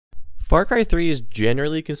Far Cry 3 is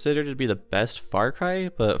generally considered to be the best Far Cry,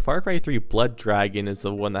 but Far Cry 3 Blood Dragon is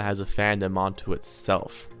the one that has a fandom onto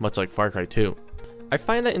itself, much like Far Cry 2. I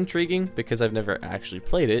find that intriguing because I've never actually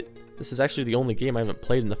played it. This is actually the only game I haven't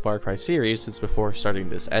played in the Far Cry series since before starting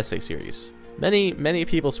this essay series. Many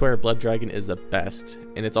people swear Blood Dragon is the best,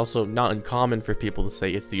 and it's also not uncommon for people to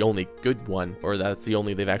say it's the only good one, or that it's the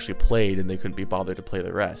only they've actually played and they couldn't be bothered to play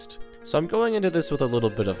the rest. So I'm going into this with a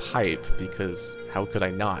little bit of hype, because how could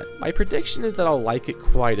I not? My prediction is that I'll like it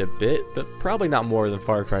quite a bit, but probably not more than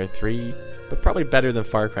Far Cry 3, but probably better than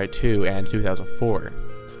Far Cry 2 and 2004.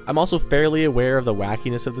 I'm also fairly aware of the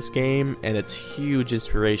wackiness of this game, and its huge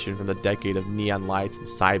inspiration from the decade of neon lights and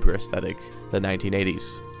cyber aesthetic, the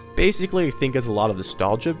 1980s. Basically, I think it's a lot of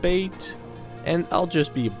nostalgia bait, and I'll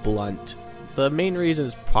just be blunt. The main reason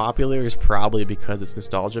it's popular is probably because it's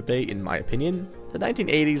nostalgia bait, in my opinion. The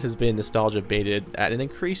 1980s has been nostalgia baited at an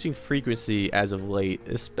increasing frequency as of late,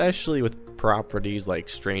 especially with properties like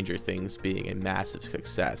Stranger Things being a massive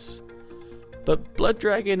success. But Blood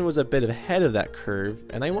Dragon was a bit ahead of that curve,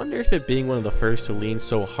 and I wonder if it being one of the first to lean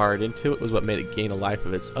so hard into it was what made it gain a life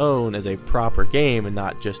of its own as a proper game and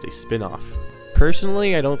not just a spin-off.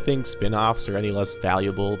 Personally, I don't think spin-offs are any less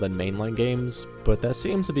valuable than mainline games, but that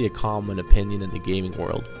seems to be a common opinion in the gaming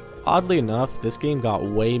world. Oddly enough, this game got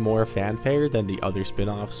way more fanfare than the other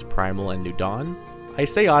spin-offs, Primal and New Dawn. I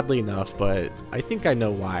say oddly enough, but I think I know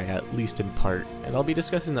why, at least in part, and I'll be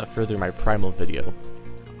discussing that further in my Primal video.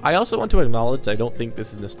 I also want to acknowledge I don't think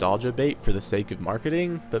this is nostalgia bait for the sake of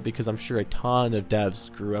marketing, but because I'm sure a ton of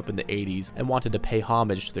devs grew up in the 80s and wanted to pay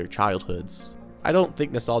homage to their childhoods. I don't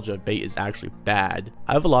think nostalgia bait is actually bad.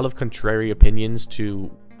 I have a lot of contrary opinions to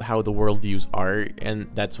how the world views art, and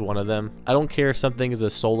that's one of them. I don't care if something is a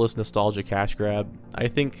soulless nostalgia cash grab. I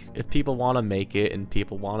think if people want to make it and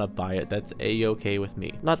people want to buy it, that's a-okay with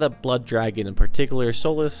me. Not that Blood Dragon in particular is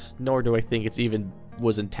soulless, nor do I think it's even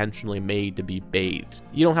was intentionally made to be bait.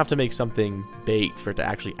 You don't have to make something bait for it to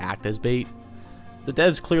actually act as bait. The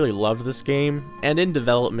devs clearly loved this game, and in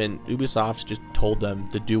development, Ubisoft just told them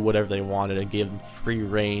to do whatever they wanted and gave them free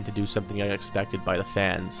reign to do something unexpected by the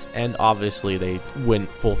fans, and obviously they went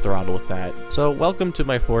full throttle with that. So welcome to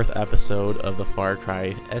my 4th episode of the Far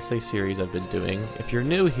Cry essay series I've been doing. If you're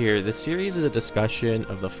new here, this series is a discussion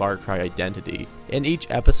of the Far Cry identity. In each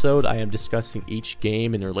episode, I am discussing each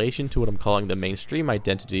game in relation to what I'm calling the mainstream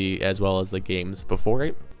identity, as well as the games before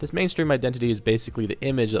it. This mainstream identity is basically the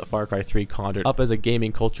image that Far Cry 3 conjured up as a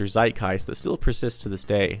gaming culture zeitgeist that still persists to this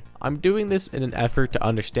day. I'm doing this in an effort to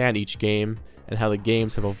understand each game and how the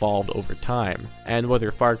games have evolved over time, and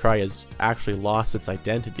whether Far Cry has actually lost its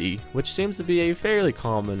identity, which seems to be a fairly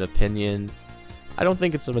common opinion. I don't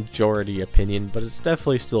think it's a majority opinion, but it's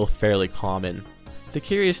definitely still fairly common. The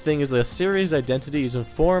curious thing is the series' identity is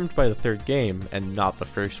informed by the 3rd game, and not the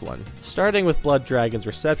first one. Starting with Blood Dragon's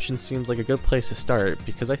reception seems like a good place to start,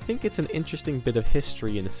 because I think it's an interesting bit of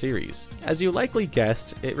history in the series. As you likely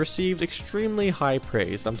guessed, it received extremely high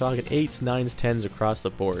praise. I'm talking 8s, 9s, 10s across the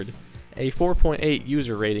board. A 4.8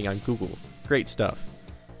 user rating on Google. Great stuff.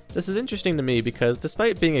 This is interesting to me because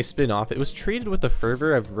despite being a spin-off, it was treated with a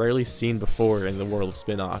fervor I've rarely seen before in the world of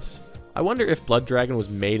spin-offs. I wonder if Blood Dragon was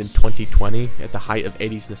made in 2020 at the height of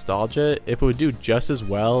 80s nostalgia, if it would do just as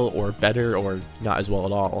well or better or not as well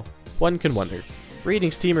at all. One can wonder.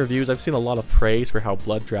 Reading Steam reviews, I've seen a lot of praise for how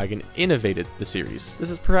Blood Dragon innovated the series. This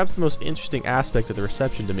is perhaps the most interesting aspect of the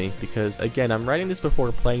reception to me, because again, I'm writing this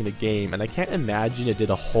before playing the game, and I can't imagine it did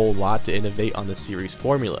a whole lot to innovate on the series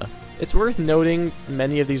formula. It's worth noting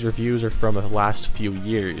many of these reviews are from the last few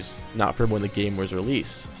years, not from when the game was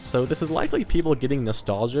released. So this is likely people getting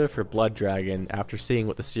nostalgia for Blood Dragon after seeing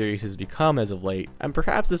what the series has become as of late, and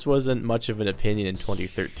perhaps this wasn't much of an opinion in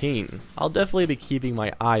 2013. I'll definitely be keeping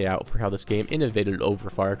my eye out for how this game innovated over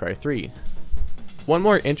Far Cry 3. One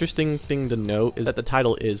more interesting thing to note is that the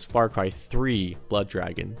title is Far Cry 3 Blood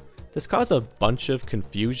Dragon. This caused a bunch of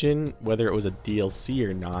confusion whether it was a DLC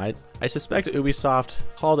or not. I suspect Ubisoft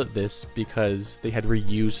called it this because they had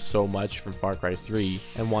reused so much from Far Cry 3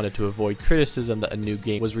 and wanted to avoid criticism that a new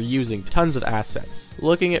game was reusing tons of assets.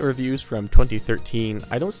 Looking at reviews from 2013,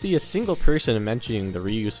 I don't see a single person mentioning the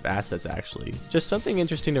reuse of assets actually. Just something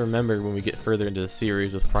interesting to remember when we get further into the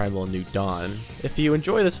series with Primal and New Dawn. If you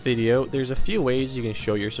enjoy this video, there's a few ways you can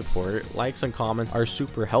show your support. Likes and comments are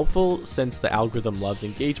super helpful since the algorithm loves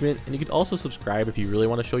engagement, and you can also subscribe if you really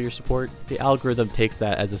want to show your support. The algorithm takes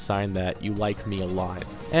that as a sign that you like me a lot.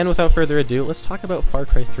 And without further ado, let's talk about Far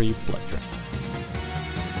Cry 3 Blood Dragon.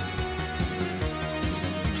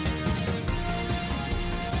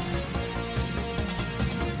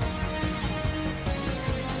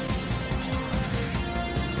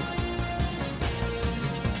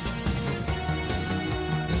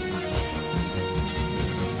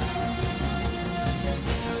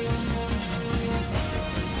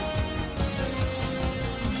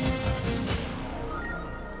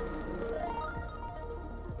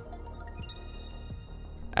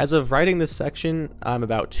 As of writing this section, I'm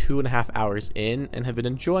about 2.5 hours in and have been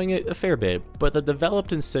enjoying it a fair bit, but the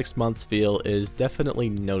developed in 6 months feel is definitely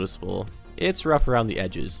noticeable. It's rough around the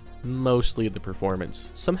edges, mostly the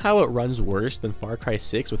performance. Somehow it runs worse than Far Cry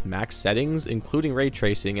 6 with max settings, including ray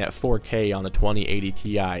tracing at 4K on a 2080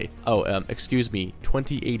 Ti. Oh, excuse me,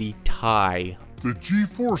 2080 Ti. The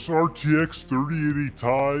GeForce RTX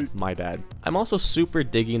 3080 Ti. My bad. I'm also super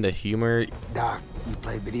digging the humor. Doc, you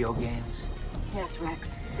play video games? Yes,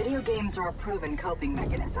 Rex. Video games are a proven coping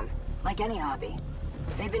mechanism, like any hobby.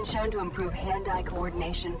 They've been shown to improve hand-eye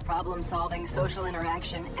coordination, problem-solving, social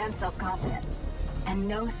interaction, and self-confidence. And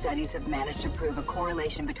no studies have managed to prove a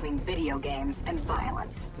correlation between video games and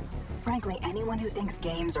violence. Frankly, anyone who thinks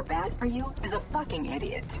games are bad for you is a fucking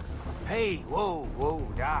idiot. Hey, whoa,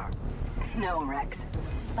 Doc. No, Rex.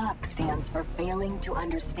 FUCK stands for Failing to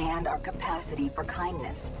Understand Our Capacity for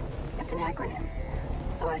Kindness. It's an acronym.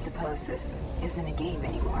 Though I suppose this isn't a game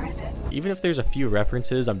anymore, is it? Even if there's a few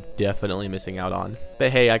references I'm definitely missing out on.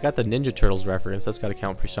 But hey, I got the Ninja Turtles reference, that's gotta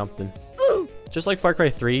count for something. Just like Far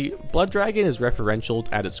Cry 3, Blood Dragon is referential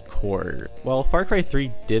at its core. While Far Cry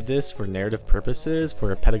 3 did this for narrative purposes,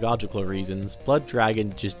 for pedagogical reasons, Blood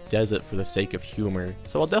Dragon just does it for the sake of humor.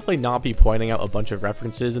 So I'll definitely not be pointing out a bunch of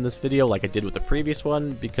references in this video like I did with the previous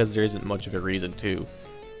one, because there isn't much of a reason to.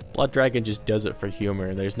 Blood Dragon just does it for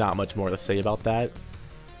humor, there's not much more to say about that.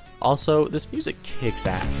 Also, this music kicks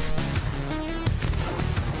ass.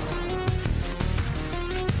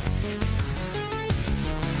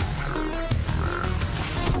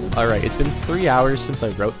 Alright, it's been 3 hours since I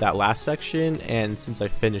wrote that last section and since I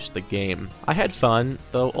finished the game. I had fun,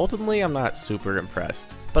 though ultimately I'm not super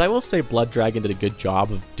impressed. But I will say Blood Dragon did a good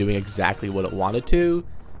job of doing exactly what it wanted to.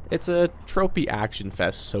 It's a tropey action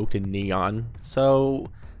fest soaked in neon, so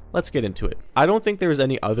let's get into it. I don't think there was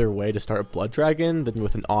any other way to start Blood Dragon than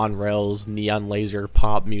with an on-rails, neon laser,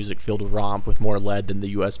 pop music filled romp with more lead than the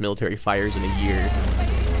US military fires in a year.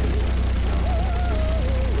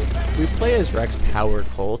 We play as Rex Power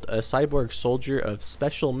Colt, a cyborg soldier of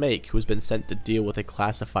special make who's been sent to deal with a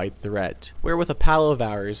classified threat. We're with a pal of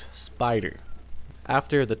ours, Spider.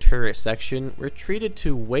 After the turret section, we're treated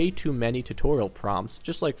to way too many tutorial prompts,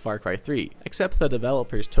 just like Far Cry 3, except the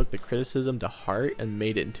developers took the criticism to heart and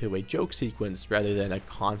made it into a joke sequence rather than a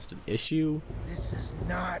constant issue. This is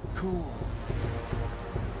not cool.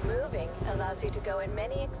 Moving allows you to go in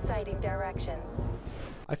many exciting directions.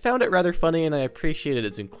 I found it rather funny and I appreciated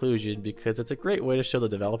its inclusion because it's a great way to show the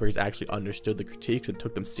developers actually understood the critiques and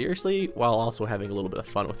took them seriously while also having a little bit of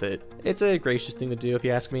fun with it. It's a gracious thing to do if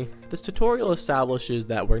you ask me. This tutorial establishes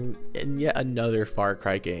that we're in yet another Far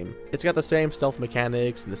Cry game. It's got the same stealth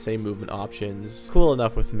mechanics and the same movement options. Cool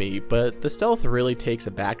enough with me, but the stealth really takes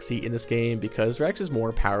a backseat in this game because Rex is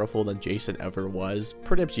more powerful than Jason ever was,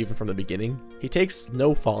 pretty much even from the beginning. He takes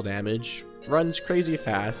no fall damage, runs crazy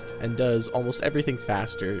fast, and does almost everything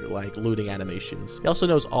faster, like looting animations. He also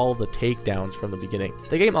knows all of the takedowns from the beginning.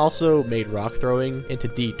 The game also made rock throwing into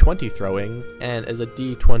D20 throwing, and as a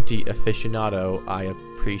D20 aficionado, I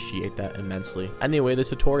appreciate that immensely. Anyway, this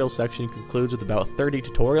tutorial section concludes with about 30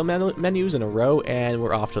 tutorial menus in a row, and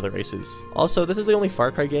we're off to the races. Also, this is the only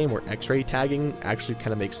Far Cry game where X-ray tagging actually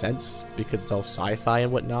kind of makes sense, because it's all sci-fi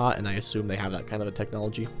and whatnot, and I assume they have that kind of a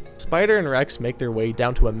technology. Spider and Rex make their way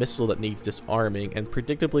down to a missile that needs disarming, and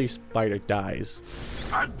predictably Spider dies.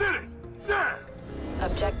 I did it! Yeah!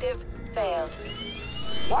 Objective failed.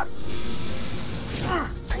 What?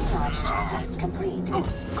 Pre-launch checklist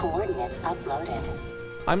complete. Coordinates uploaded.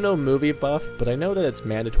 I'm no movie buff, but I know that it's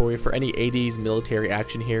mandatory for any 80s military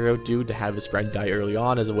action hero dude to have his friend die early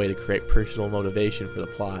on as a way to create personal motivation for the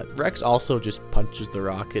plot. Rex also just punches the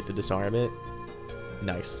rocket to disarm it.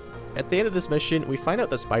 Nice. At the end of this mission, we find out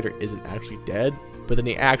that Spider isn't actually dead, but then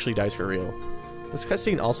he actually dies for real. This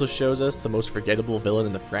cutscene also shows us the most forgettable villain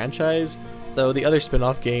in the franchise, though the other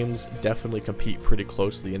spin-off games definitely compete pretty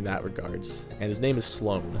closely in that regards, and his name is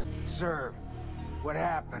Sloan. Sir, what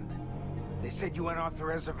happened? They said you went off the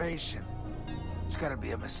reservation. It's gotta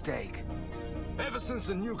be a mistake. Ever since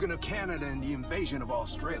the nuking of Canada and the invasion of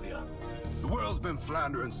Australia, the world's been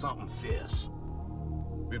floundering something fierce.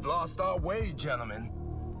 We've lost our way, gentlemen.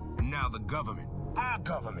 And now the government, our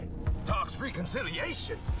government, talks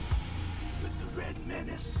reconciliation with the Red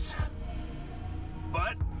Menace.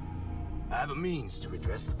 But I have a means to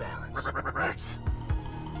redress the balance. Rex,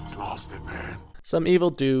 he's lost it, man. Some evil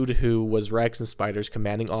dude who was Rex and Spider's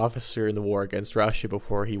commanding officer in the war against Russia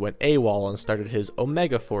before he went AWOL and started his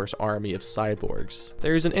Omega Force army of cyborgs.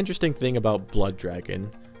 There's an interesting thing about Blood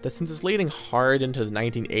Dragon. that since it's leading hard into the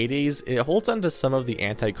 1980s, it holds on to some of the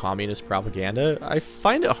anti-communist propaganda. I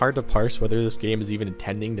find it hard to parse whether this game is even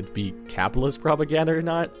intending to be capitalist propaganda or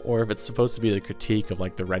not, or if it's supposed to be the critique of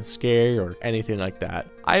like the Red Scare or anything like that.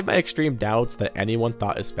 I have my extreme doubts that anyone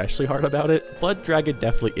thought especially hard about it. Blood Dragon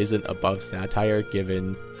definitely isn't above satire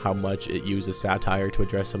given how much it uses satire to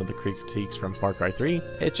address some of the critiques from Far Cry 3.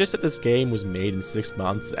 It's just that this game was made in 6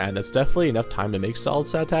 months, and that's definitely enough time to make solid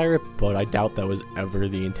satire, but I doubt that was ever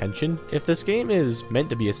the intention. If this game is meant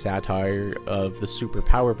to be a satire of the super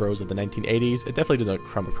power bros of the 1980s, it definitely doesn't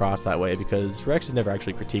come across that way because Rex is never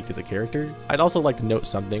actually critiqued as a character. I'd also like to note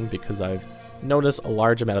something because I've noticed a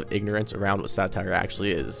large amount of ignorance around what satire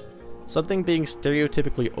actually is. Something being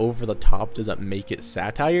stereotypically over the top doesn't make it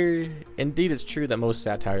satire. Indeed, it's true that most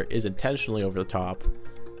satire is intentionally over the top,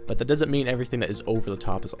 but that doesn't mean everything that is over the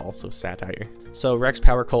top is also satire. So Rex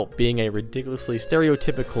Power Cult being a ridiculously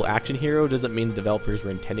stereotypical action hero doesn't mean the developers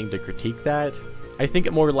were intending to critique that. I think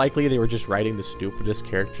it more likely they were just writing the stupidest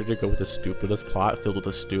character to go with the stupidest plot filled with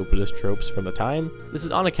the stupidest tropes from the time. This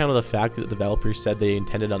is on account of the fact that the developers said they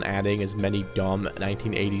intended on adding as many dumb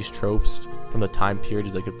 1980s tropes from the time period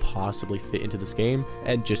as they could possibly fit into this game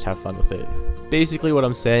and just have fun with it. Basically what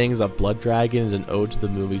I'm saying is that Blood Dragon is an ode to the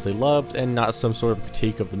movies they loved and not some sort of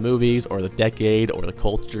critique of the movies or the decade or the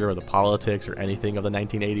culture or the politics or anything of the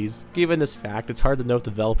 1980s. Given this fact, it's hard to know if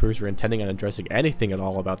the developers were intending on addressing anything at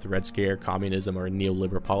all about the Red Scare, communism, or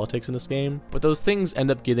neoliberal politics in this game, but those things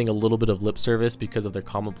end up getting a little bit of lip service because of their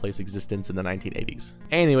commonplace existence in the 1980s.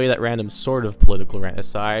 Anyway, that random sort of political rant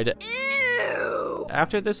aside,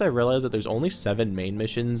 after this I realized that there's only 7 main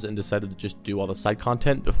missions and decided to just do all the side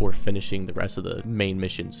content before finishing the rest of the main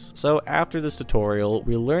missions. So after this tutorial,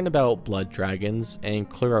 we learn about blood dragons and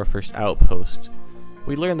clear our first outpost.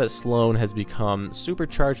 We learn that Sloan has become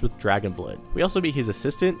supercharged with dragon blood. We also meet his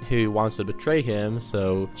assistant who wants to betray him,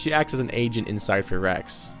 so she acts as an agent inside for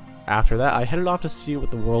Rex. After that, I headed off to see what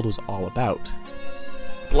the world was all about.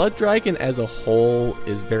 Blood Dragon as a whole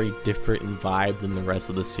is very different in vibe than the rest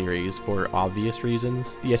of the series for obvious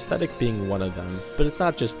reasons, the aesthetic being one of them. But it's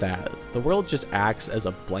not just that. The world just acts as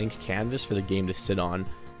a blank canvas for the game to sit on.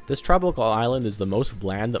 This tropical island is the most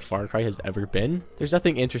bland that Far Cry has ever been. There's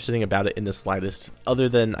nothing interesting about it in the slightest, other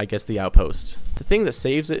than, I guess, the outpost. The thing that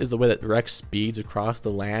saves it is the way that Rex speeds across the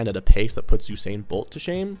land at a pace that puts Usain Bolt to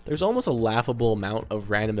shame. There's almost a laughable amount of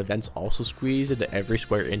random events also squeezed into every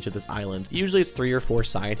square inch of this island. Usually it's 3 or 4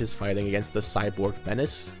 scientists fighting against the cyborg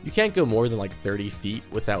menace. You can't go more than like 30 feet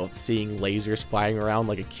without seeing lasers flying around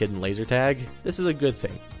like a kid in laser tag. This is a good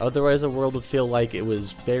thing. Otherwise the world would feel like it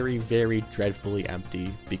was very, very dreadfully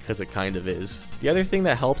empty, because it kind of is. The other thing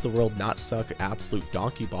that helps the world not suck absolute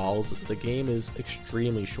donkey balls, the game is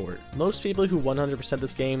extremely short. Most people who 100%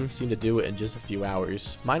 this game seem to do it in just a few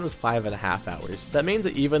hours. Mine was 5.5 hours. That means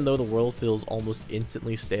that even though the world feels almost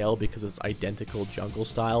instantly stale because of its identical jungle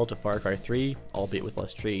style to Far Cry 3, albeit with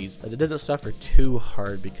less trees, that it doesn't suffer too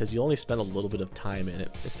hard because you only spend a little bit of time in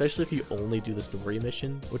it, especially if you only do the story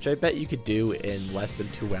mission, which I bet you could do in less than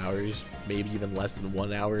 2 hours, maybe even less than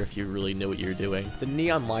 1 hour if you really knew what you're doing. The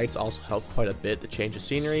neon lights also help quite a bit to change the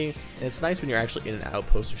scenery, and it's nice when you're actually in an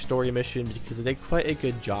outpost or story mission because they did quite a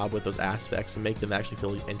good job with those aspects and make them actually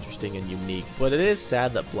feel interesting and unique. But it is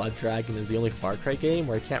sad that Blood Dragon is the only Far Cry game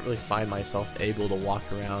where I can't really find myself able to walk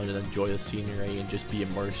around and enjoy the scenery and just be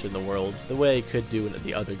immersed in the world the way I could do in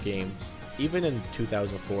the other games, even in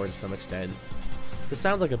 2004 to some extent. This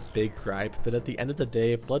sounds like a big gripe, but at the end of the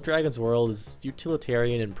day, Blood Dragon's world is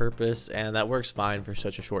utilitarian in purpose, and that works fine for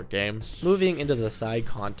such a short game. Moving into the side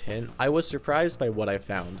content, I was surprised by what I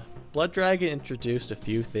found. Blood Dragon introduced a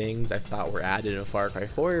few things I thought were added in Far Cry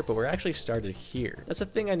 4, but were actually started here. That's a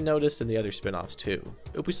thing I noticed in the other spin-offs too.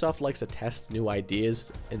 Ubisoft likes to test new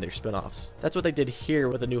ideas in their spin-offs. That's what they did here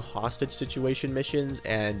with the new hostage situation missions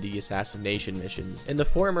and the assassination missions. In the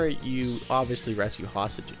former, you obviously rescue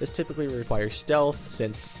hostages. This typically requires stealth,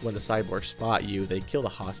 since when the cyborgs spot you, they kill the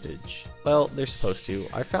hostage. Well, they're supposed to.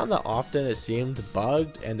 I found that often it seemed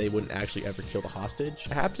bugged and they wouldn't actually ever kill the hostage.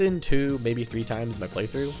 It happened 2, maybe 3 times in my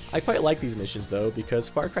playthrough. I quite like these missions though, because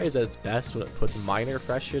Far Cry is at its best when it puts minor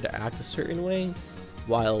pressure to act a certain way,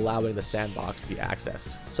 while allowing the sandbox to be accessed.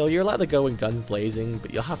 So you're allowed to go in guns blazing,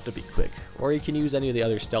 but you'll have to be quick, or you can use any of the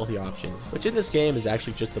other stealthy options, which in this game is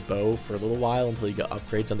actually just the bow for a little while until you get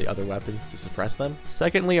upgrades on the other weapons to suppress them.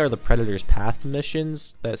 Secondly are the Predator's Path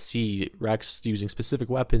missions that see Rex using specific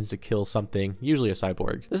weapons to kill something, usually a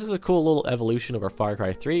cyborg. This is a cool little evolution over Far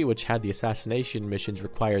Cry 3, which had the assassination missions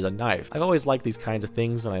require the knife. I've always liked these kinds of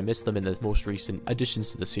things, and I missed them in the most recent additions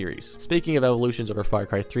to the series. Speaking of evolutions over Far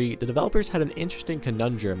Cry 3, the developers had an interesting connection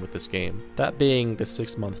conundrum with this game, that being the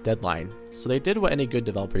 6-month deadline. So they did what any good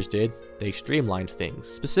developers did, they streamlined things.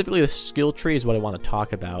 Specifically, the skill tree is what I want to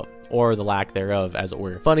talk about, or the lack thereof, as it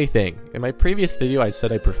were. Funny thing, in my previous video I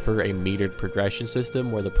said I prefer a metered progression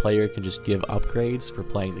system where the player can just give upgrades for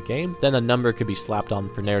playing the game, then a number could be slapped on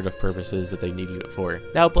for narrative purposes that they needed it for.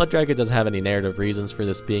 Now, Blood Dragon doesn't have any narrative reasons for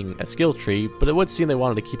this being a skill tree, but it would seem they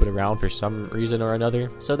wanted to keep it around for some reason or another,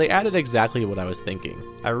 so they added exactly what I was thinking.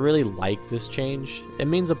 I really like this change. It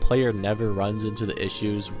means a player never runs into the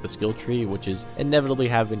issues with the skill tree, which is inevitably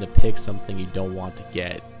having to pick something you don't want to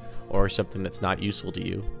get, or something that's not useful to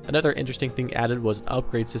you. Another interesting thing added was an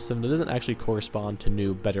upgrade system that doesn't actually correspond to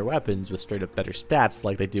new, better weapons with straight up better stats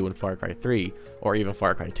like they do in Far Cry 3, or even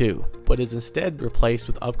Far Cry 2, but is instead replaced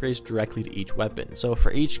with upgrades directly to each weapon. So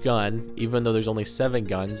for each gun, even though there's only 7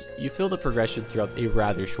 guns, you feel the progression throughout a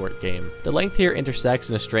rather short game. The length here intersects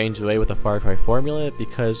in a strange way with the Far Cry formula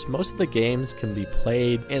because most of the games can be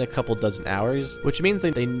played in a couple dozen hours, which means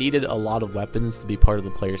they needed a lot of weapons to be part of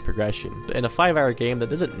the player's progression. But in a 5-hour game, that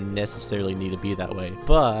doesn't necessarily need to be that way.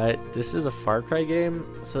 But this is a Far Cry game,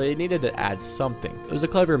 so they needed to add something. It was a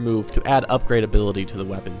clever move to add upgradability to the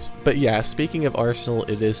weapons. But yeah, speaking of arsenal,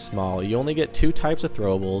 it is small. You only get 2 types of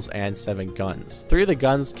throwables and 7 guns. 3 of the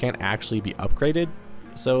guns can't actually be upgraded,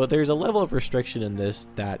 so there's a level of restriction in this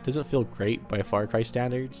that doesn't feel great by Far Cry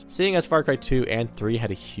standards. Seeing as Far Cry 2 and 3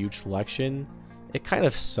 had a huge selection, it kind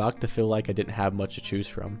of sucked to feel like I didn't have much to choose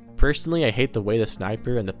from. Personally, I hate the way the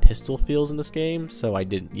sniper and the pistol feels in this game, so I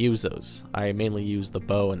didn't use those. I mainly used the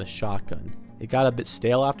bow and the shotgun. It got a bit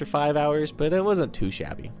stale after 5 hours, but it wasn't too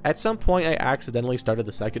shabby. At some point, I accidentally started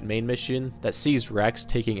the second main mission that sees Rex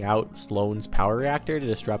taking out Sloan's power reactor to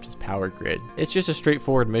disrupt his power grid. It's just a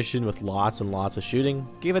straightforward mission with lots and lots of shooting.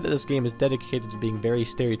 Given that this game is dedicated to being very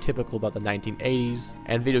stereotypical about the 1980s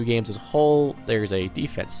and video games as a whole, there's a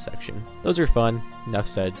defense section. Those are fun, enough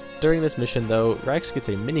said. During this mission though, Rex gets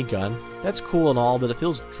a minigun. That's cool and all, but it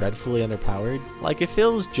feels dreadfully underpowered. Like, it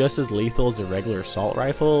feels just as lethal as a regular assault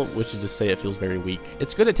rifle, which is to say it feels very weak.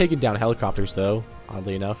 It's good at taking down helicopters though,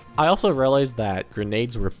 oddly enough. I also realized that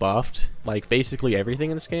grenades were buffed, like basically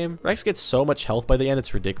everything in this game. Rex gets so much health by the end,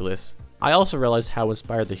 it's ridiculous. I also realized how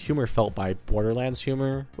inspired the humor felt by Borderlands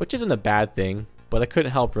humor, which isn't a bad thing, but I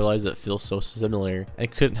couldn't help realize that it feels so similar,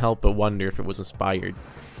 and couldn't help but wonder if it was inspired.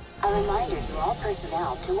 A reminder to all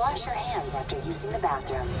personnel to wash your hands after using the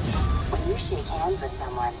bathroom. When you shake hands with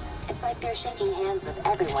someone, it's like they're shaking hands with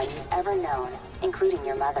everyone you've ever known, including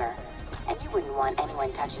your mother. And you wouldn't want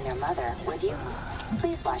anyone touching your mother, would you?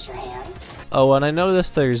 Please wash your hands. Oh, and I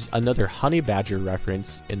noticed there's another honey badger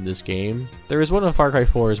reference in this game. There is one in Far Cry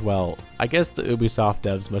 4 as well. I guess the Ubisoft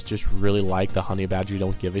devs must just really like the honey badger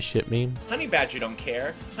don't give a shit meme. Honey badger don't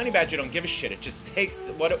care. Honey badger don't give a shit. It just takes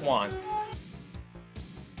what it wants.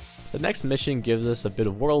 The next mission gives us a bit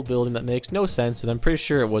of world building that makes no sense, and I'm pretty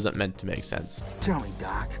sure it wasn't meant to make sense. Tell me,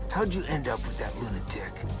 Doc, how'd you end up with that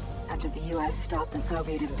lunatic? After the US stopped the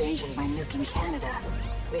Soviet invasion by nuking Canada,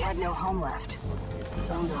 we had no home left.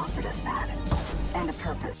 Sloan offered us that. And a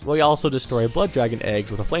purpose. We also destroy blood dragon eggs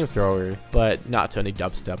with a flamethrower, but not to any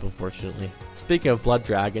dubstep, unfortunately. Speaking of blood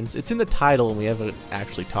dragons, it's in the title and we haven't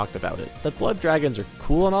actually talked about it. The blood dragons are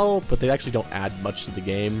cool and all, but they actually don't add much to the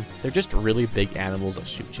game. They're just really big animals that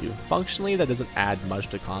shoot you. Functionally, that doesn't add much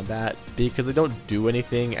to combat, because they don't do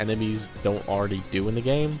anything enemies don't already do in the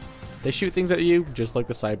game. They shoot things at you, just like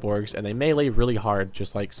the cyborgs, and they melee really hard,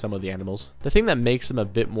 just like some of the animals. The thing that makes them a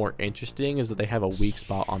bit more interesting is that they have a weak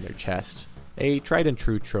spot on their chest. A tried and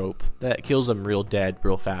true trope that kills them real dead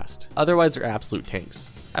real fast. Otherwise, they're absolute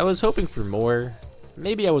tanks. I was hoping for more.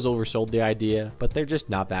 Maybe I was oversold the idea, but they're just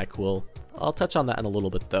not that cool. I'll touch on that in a little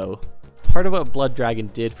bit though. Part of what Blood Dragon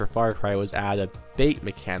did for Far Cry was add a bait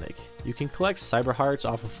mechanic. You can collect cyber hearts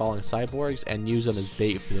off of falling cyborgs and use them as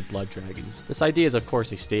bait for the blood dragons. This idea is of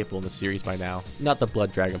course a staple in the series by now. Not the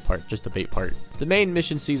blood dragon part, just the bait part. The main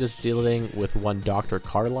mission sees us dealing with one Dr.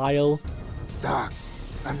 Carlisle. Doc,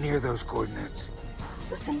 I'm near those coordinates.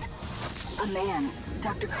 Listen, a man,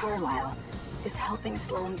 Dr. Carlisle, is helping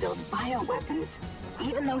Sloan build bioweapons,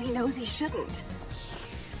 even though he knows he shouldn't.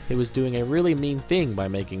 He was doing a really mean thing by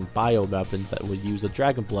making bioweapons that would use the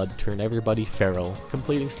dragon blood to turn everybody feral,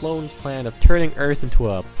 completing Sloan's plan of turning Earth into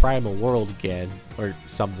a primal world again, or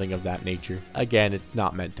something of that nature. Again, it's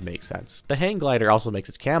not meant to make sense. The hang glider also makes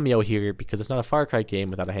its cameo here because it's not a Far Cry game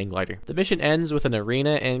without a hang glider. The mission ends with an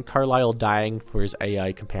arena and Carlisle dying for his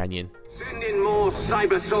AI companion. Send in more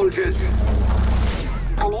cyber soldiers.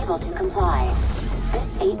 Unable to comply.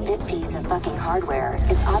 This 8-bit piece of fucking hardware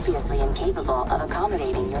is obviously incapable of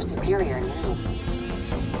accommodating your superior needs.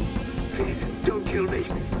 Please, don't kill me.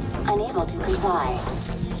 Unable to comply.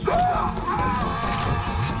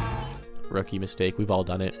 rookie mistake, we've all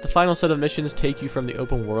done it. The final set of missions take you from the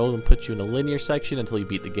open world and put you in a linear section until you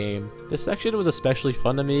beat the game. This section was especially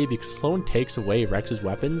fun to me because Sloan takes away Rex's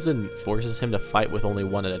weapons and forces him to fight with only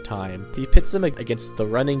one at a time. He pits them against the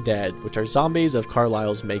Running Dead, which are zombies of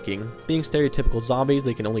Carlisle's making. Being stereotypical zombies,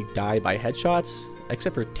 they can only die by headshots,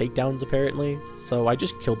 except for takedowns apparently, so I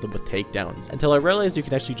just killed them with takedowns, until I realized you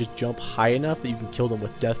can actually just jump high enough that you can kill them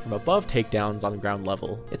with death from above takedowns on ground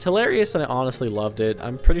level. It's hilarious and I honestly loved it.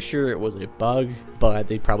 I'm pretty sure it was a bug, but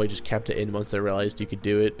they probably just kept it in once they realized you could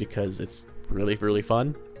do it because it's really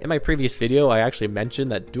fun. In my previous video, I actually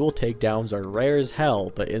mentioned that dual takedowns are rare as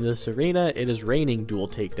hell, but in this arena, it is raining dual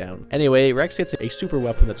takedown. Anyway, Rex gets a super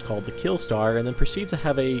weapon that's called the Kill Star and then proceeds to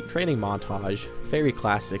have a training montage. Very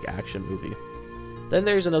classic action movie. Then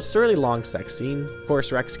there's an absurdly long sex scene. Of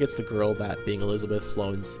course, Rex gets the girl, that being Elizabeth,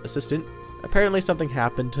 Sloan's assistant. Apparently something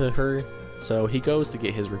happened to her, so he goes to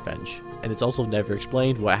get his revenge. And it's also never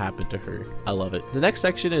explained what happened to her. I love it. The next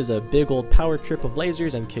section is a big old power trip of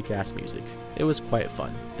lasers and kick-ass music. It was quite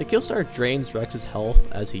fun. The Killstar drains Rex's health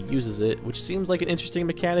as he uses it, which seems like an interesting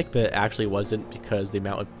mechanic, but it actually wasn't because the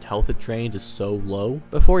amount of health it drains is so low.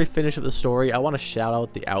 Before we finish up the story, I want to shout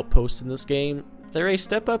out the Outposts in this game. They're a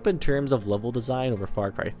step up in terms of level design over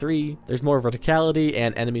Far Cry 3, there's more verticality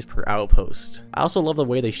and enemies per outpost. I also love the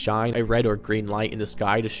way they shine a red or green light in the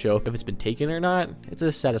sky to show if it's been taken or not. It's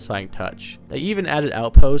a satisfying touch. They even added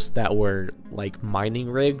outposts that were like mining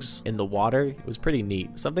rigs in the water. It was pretty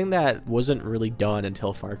neat. Something that wasn't really done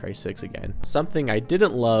until Far Cry 6 again. Something I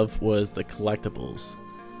didn't love was the collectibles.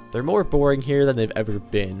 They're more boring here than they've ever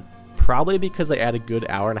been. Probably because they add a good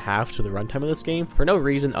hour and a half to the runtime of this game for no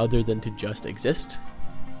reason other than to just exist.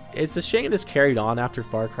 It's a shame this carried on after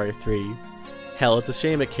Far Cry 3. Hell, it's a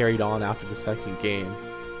shame it carried on after the second game.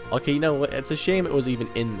 Okay, you know what, it's a shame it was even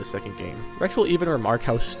in the second game. Rex will even remark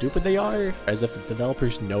how stupid they are, as if the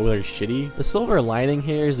developers know they're shitty. The silver lining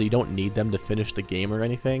here is that you don't need them to finish the game or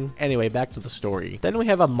anything. Anyway, back to the story. Then we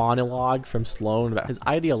have a monologue from Sloan about his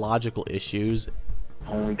ideological issues.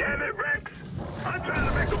 Damn it, Rex! I'm trying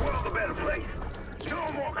to make the world a better place.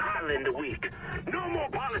 No more coddling the weak. No more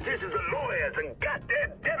politicians and lawyers and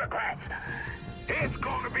goddamn Democrats. It's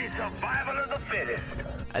going to be survival of the fittest.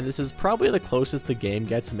 And this is probably the closest the game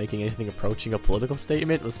gets to making anything approaching a political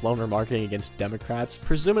statement, with Sloan remarking against Democrats,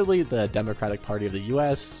 presumably the Democratic Party of the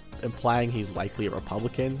US, implying he's likely a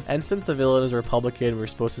Republican. And since the villain is a Republican, we're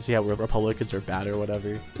supposed to see how Republicans are bad or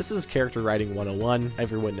whatever. This is character writing 101,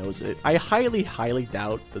 everyone knows it. I highly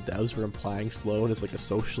doubt the devs were implying Sloan is like a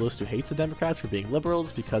socialist who hates the Democrats for being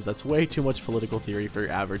liberals, because that's way too much political theory for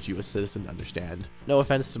your average US citizen to understand. No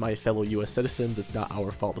offense to my fellow US citizens, it's not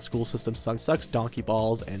our fault the school system sucks donkey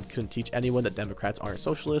balls and couldn't teach anyone that Democrats aren't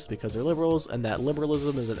socialists because they're liberals, and that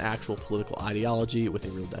liberalism is an actual political ideology with a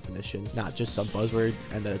real definition, not just some buzzword,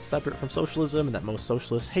 and that it's separate from socialism, and that most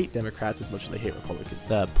socialists hate Democrats as much as they hate Republicans.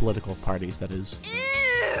 The political parties, that is.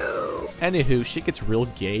 Ew. Anywho, shit gets real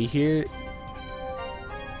gay here.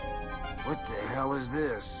 What the hell is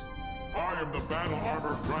this? I am the Battle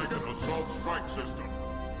Armor Dragon Assault Strike System.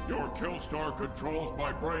 Your Killstar controls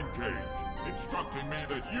my brain cage, instructing me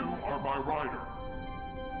that you are my rider.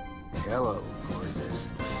 Hello, Corvus.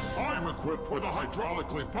 I'm equipped with a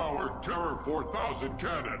hydraulically powered Terror 4000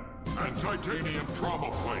 cannon and titanium trauma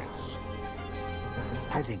plates.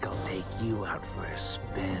 I think I'll take you out for a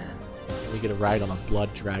spin. We get a ride on a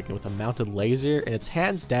blood dragon with a mounted laser, and it's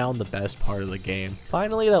hands down the best part of the game.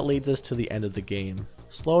 Finally, that leads us to the end of the game.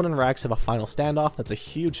 Sloan and Rex have a final standoff that's a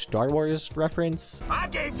huge Star Wars reference. I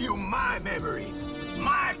gave you my memories,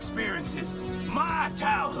 my experiences, my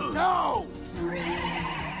childhood. No!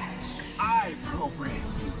 I programmed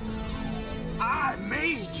you. I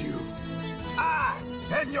made you. I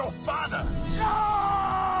am your father. No!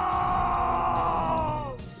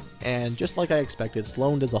 And just like I expected,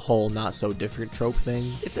 Sloan does a whole not so different trope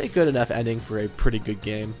thing. It's a good enough ending for a pretty good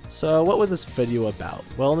game. So what was this video about?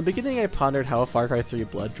 Well, in the beginning I pondered how a Far Cry 3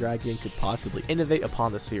 Blood Dragon could possibly innovate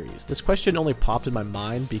upon the series. This question only popped in my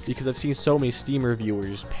mind because I've seen so many Steam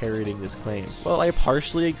reviewers parroting this claim. Well, I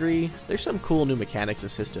partially agree. There's some cool new mechanics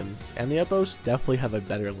and systems, and the Outposts definitely have a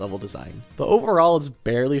better level design. But overall, it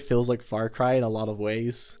barely feels like Far Cry in a lot of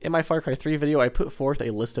ways. In my Far Cry 3 video, I put forth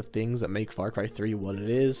a list of things that make Far Cry 3 what it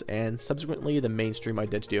is, and subsequently the mainstream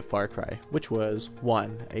identity of Far Cry, which was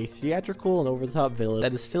 1. A theatrical and over-the-top villain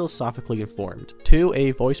that is philosophically informed, 2.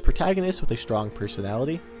 A voiced protagonist with a strong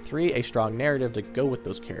personality, 3. A strong narrative to go with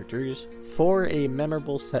those characters. 4. A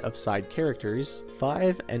memorable set of side characters.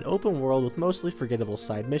 5. An open world with mostly forgettable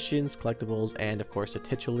side missions, collectibles, and of course the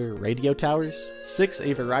titular radio towers. 6.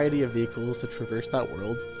 A variety of vehicles to traverse that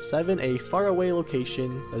world. 7. A faraway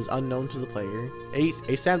location that is unknown to the player. 8.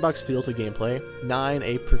 A sandbox feel to gameplay. 9.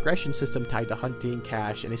 A progression system tied to hunting,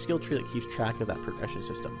 cash, and a skill tree that keeps track of that progression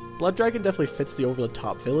system. Blood Dragon definitely fits the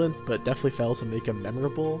over-the-top villain, but definitely fails to make him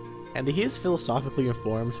memorable. And he is philosophically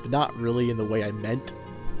informed, but not really in the way I meant.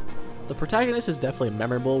 The protagonist is definitely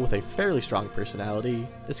memorable with a fairly strong personality.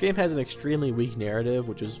 This game has an extremely weak narrative,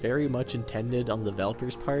 which was very much intended on the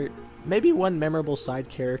developer's part. Maybe one memorable side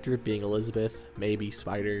character being Elizabeth, maybe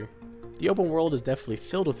Spider. The open world is definitely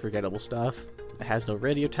filled with forgettable stuff. It has no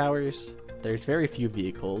radio towers. There's very few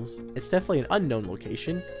vehicles. It's definitely an unknown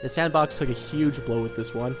location. The sandbox took a huge blow with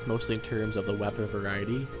this one, mostly in terms of the weapon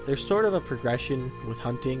variety. There's sort of a progression with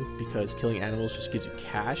hunting because killing animals just gives you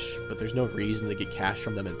cash, but there's no reason to get cash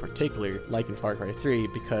from them in particular, like in Far Cry 3,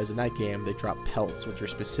 because in that game they drop pelts which are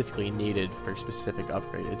specifically needed for specific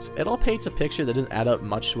upgrades. It all paints a picture that doesn't add up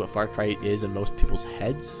much to what Far Cry is in most people's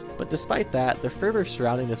heads, but despite that, the fervor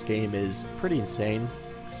surrounding this game is pretty insane.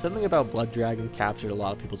 Something about Blood Dragon captured a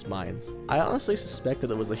lot of people's minds. I honestly suspect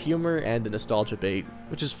that it was the humor and the nostalgia bait,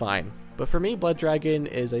 which is fine. But for me, Blood Dragon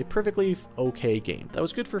is a perfectly okay game that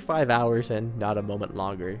was good for 5 hours and not a moment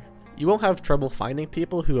longer. You won't have trouble finding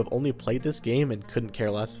people who have only played this game and couldn't care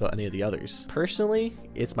less about any of the others. Personally,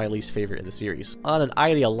 it's my least favorite in the series. On an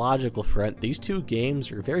ideological front, these two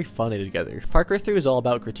games are very funny together. Far Cry 3 is all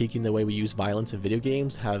about critiquing the way we use violence in video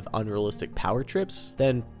games, have unrealistic power trips.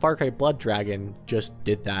 Then Far Cry Blood Dragon just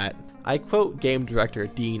did that. I quote game director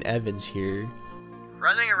Dean Evans here.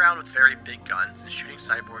 Running around with very big guns and shooting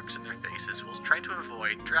cyborgs in their faces while trying to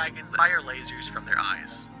avoid dragons that fire lasers from their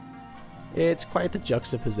eyes. It's quite the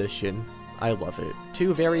juxtaposition. I love it.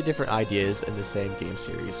 Two very different ideas in the same game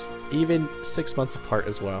series, even 6 months apart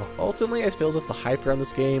as well. Ultimately, I feel as if the hype around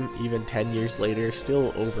this game, even 10 years later,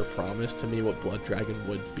 still overpromised to me what Blood Dragon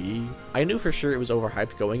would be. I knew for sure it was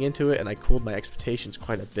overhyped going into it, and I cooled my expectations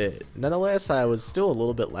quite a bit. Nonetheless, I was still a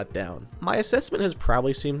little bit let down. My assessment has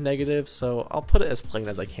probably seemed negative, so I'll put it as plain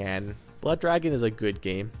as I can. Blood Dragon is a good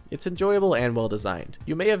game. It's enjoyable and well designed.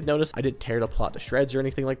 You may have noticed I didn't tear the plot to shreds or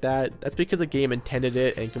anything like that. That's because the game intended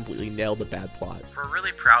it and completely nailed the bad plot. We're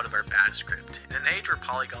really proud of our bad script. In an age where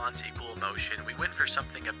polygons equal emotion, we went for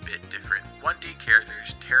something a bit different. 1D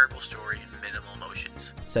characters, terrible story, and minimal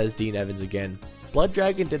emotions, says Dean Evans again. Blood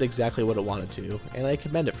Dragon did exactly what it wanted to, and I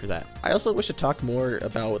commend it for that. I also wish to talk more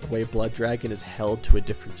about the way Blood Dragon is held to a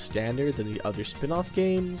different standard than the other spin-off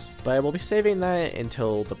games, but I will be saving that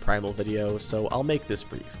until the Primal video, so I'll make this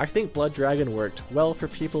brief. I think Blood Dragon worked well for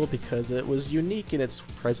people because it was unique in its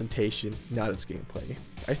presentation, not its gameplay.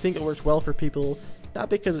 I think it worked well for people not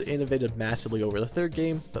because it innovated massively over the third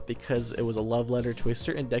game, but because it was a love letter to a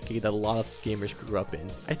certain decade that a lot of gamers grew up in.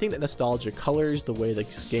 I think that nostalgia colors the way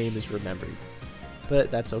this game is remembered. But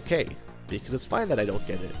that's okay, because it's fine that I don't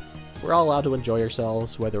get it. We're all allowed to enjoy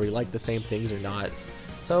ourselves, whether we like the same things or not,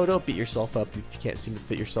 so don't beat yourself up if you can't seem to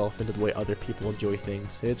fit yourself into the way other people enjoy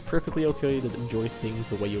things. It's perfectly okay to enjoy things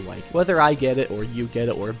the way you like. Whether I get it, or you get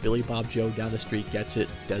it, or Billy Bob Joe down the street gets it,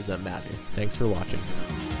 doesn't matter. Thanks for watching.